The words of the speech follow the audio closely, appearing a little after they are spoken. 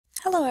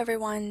Hello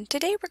everyone.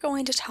 Today we're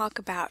going to talk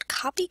about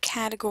copy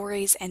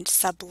categories and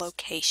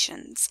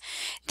sublocations.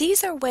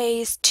 These are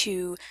ways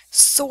to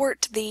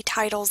sort the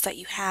titles that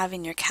you have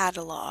in your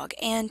catalog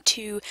and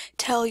to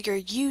tell your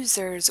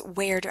users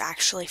where to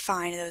actually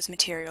find those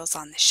materials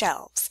on the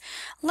shelves.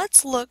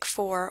 Let's look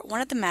for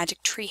one of the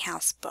Magic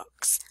Treehouse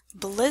books,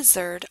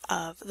 Blizzard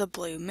of the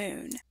Blue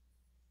Moon.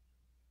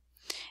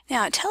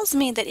 Now it tells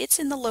me that it's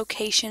in the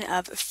location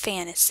of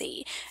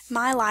fantasy.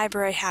 My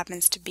library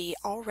happens to be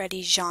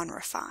already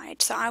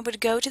genre-fied, so I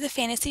would go to the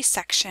fantasy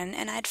section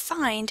and I'd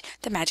find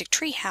the Magic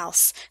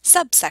Treehouse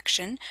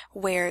subsection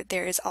where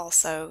there is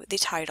also the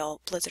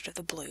title Blizzard of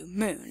the Blue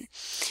Moon.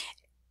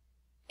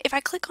 If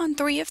I click on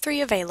 3 of 3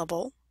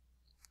 available,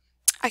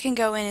 I can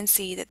go in and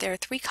see that there are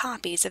 3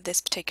 copies of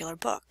this particular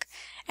book.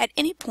 At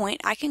any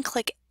point I can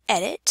click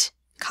Edit,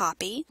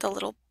 Copy, the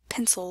little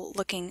pencil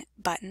looking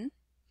button,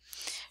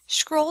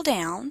 scroll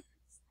down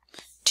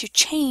to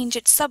change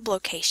its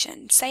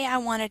sublocation. Say I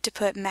wanted to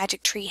put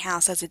Magic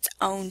Treehouse as its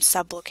own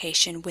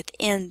sublocation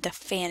within the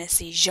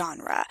fantasy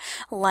genre,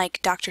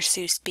 like Dr.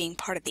 Seuss being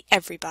part of the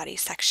Everybody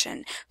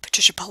section,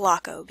 Patricia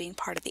Polacco being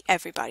part of the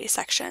Everybody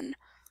section.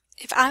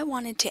 If I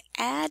wanted to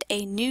add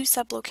a new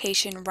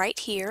sublocation right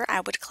here,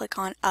 I would click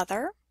on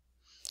Other,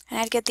 and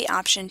I'd get the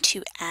option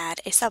to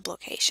add a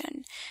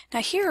sublocation.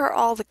 Now here are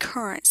all the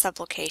current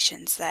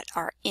sublocations that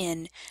are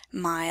in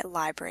my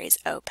library's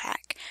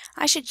OPAC.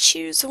 I should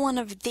choose one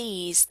of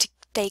these to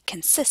stay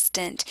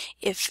consistent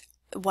if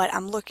what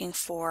I'm looking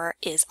for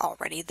is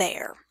already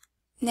there.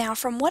 Now,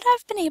 from what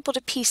I've been able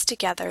to piece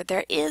together,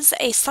 there is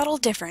a subtle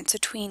difference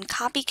between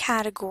copy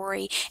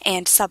category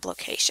and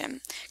sublocation.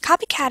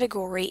 Copy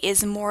category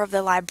is more of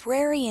the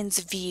librarian's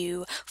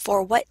view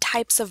for what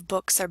types of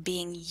books are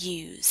being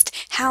used,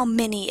 how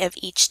many of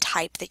each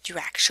type that you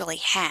actually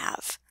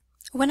have.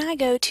 When I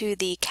go to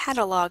the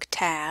Catalog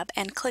tab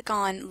and click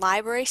on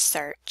Library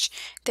Search,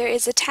 there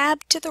is a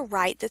tab to the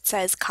right that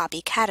says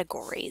Copy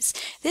Categories.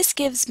 This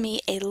gives me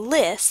a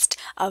list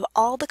of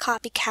all the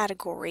copy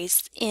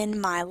categories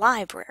in my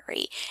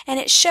library,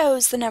 and it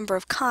shows the number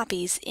of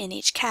copies in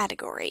each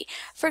category.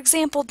 For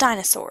example,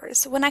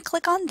 dinosaurs. When I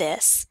click on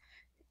this,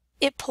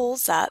 it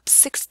pulls up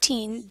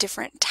 16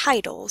 different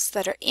titles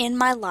that are in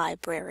my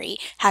library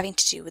having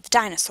to do with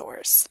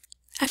dinosaurs.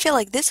 I feel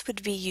like this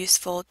would be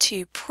useful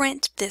to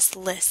print this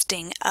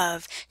listing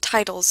of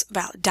titles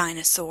about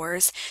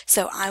dinosaurs,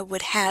 so I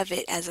would have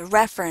it as a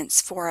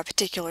reference for a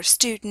particular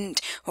student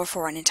or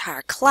for an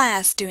entire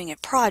class doing a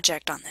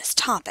project on this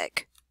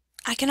topic.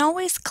 I can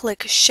always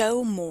click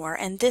Show More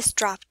and this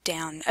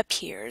drop-down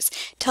appears.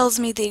 It tells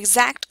me the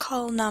exact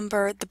call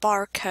number, the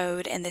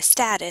barcode, and the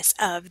status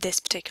of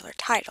this particular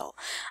title.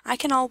 I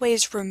can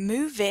always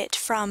remove it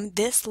from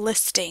this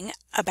listing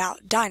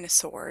about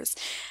dinosaurs.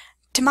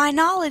 To my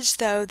knowledge,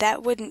 though,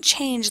 that wouldn't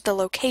change the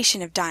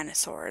location of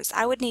dinosaurs.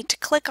 I would need to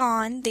click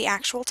on the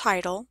actual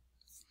title,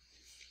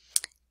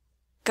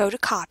 go to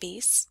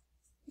Copies,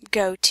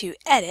 go to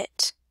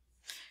Edit,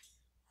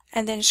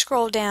 and then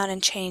scroll down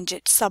and change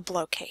its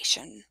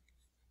sublocation.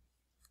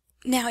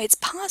 Now, it's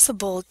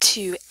possible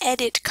to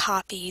edit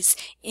copies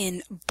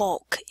in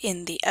bulk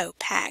in the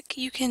OPAC.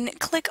 You can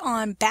click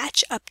on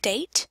Batch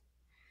Update,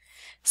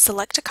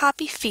 select a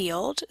copy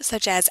field,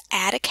 such as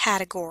Add a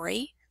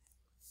Category,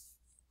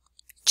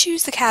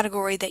 choose the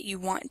category that you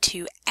want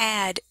to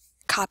add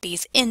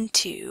copies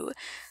into,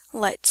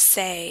 let's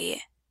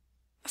say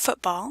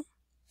football.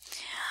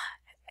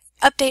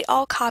 Update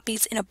all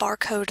copies in a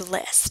barcode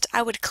list.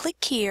 I would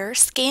click here,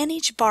 scan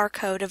each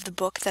barcode of the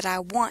book that I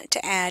want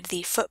to add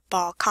the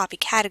football copy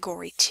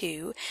category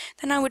to,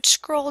 then I would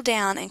scroll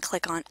down and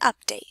click on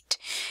Update.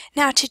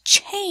 Now to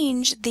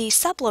change the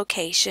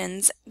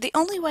sublocations, the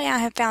only way I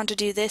have found to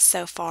do this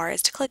so far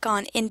is to click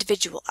on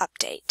Individual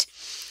Update.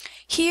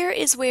 Here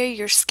is where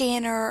your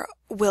scanner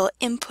will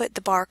input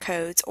the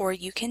barcodes, or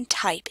you can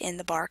type in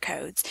the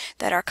barcodes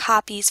that are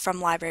copies from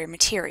library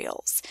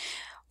materials.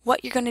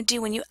 What you're going to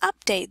do when you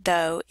update,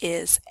 though,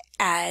 is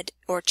add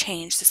or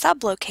change the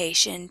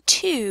sublocation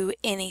to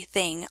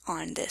anything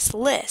on this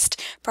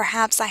list.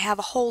 Perhaps I have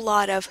a whole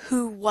lot of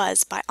Who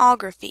Was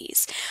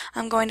biographies.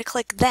 I'm going to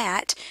click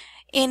that.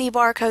 Any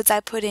barcodes I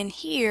put in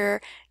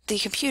here, the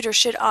computer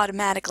should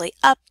automatically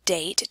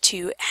update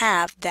to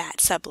have that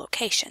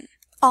sublocation.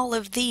 All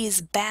of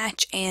these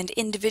batch and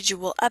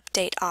individual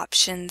update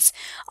options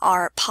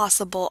are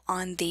possible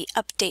on the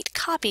Update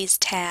Copies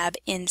tab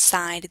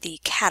inside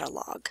the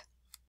catalog.